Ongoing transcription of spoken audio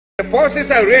The forces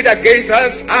arrayed against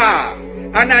us are,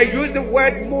 and I use the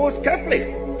word most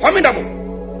carefully, formidable.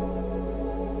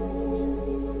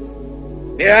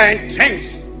 They are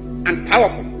entrenched and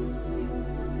powerful.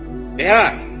 They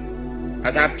are,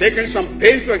 as I have taken some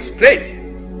pains to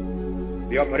explain,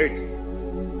 they operate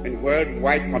in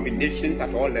worldwide combinations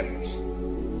at all levels: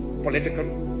 political,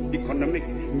 economic,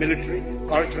 military,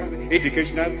 cultural,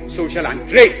 educational, social, and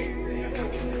trade.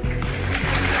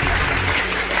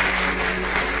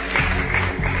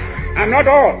 And not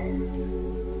all,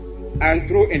 and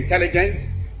through intelligence,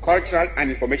 cultural,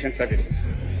 and information services.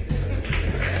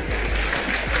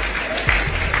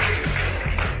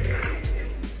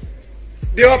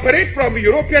 They operate from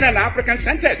European and African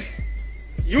centers,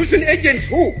 using agents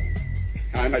who,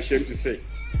 I'm ashamed to say,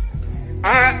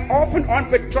 are often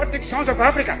unpatriotic sons of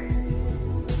Africa,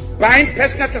 buying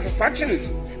personal satisfactions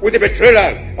with the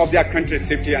betrayal of their country's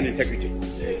safety and integrity.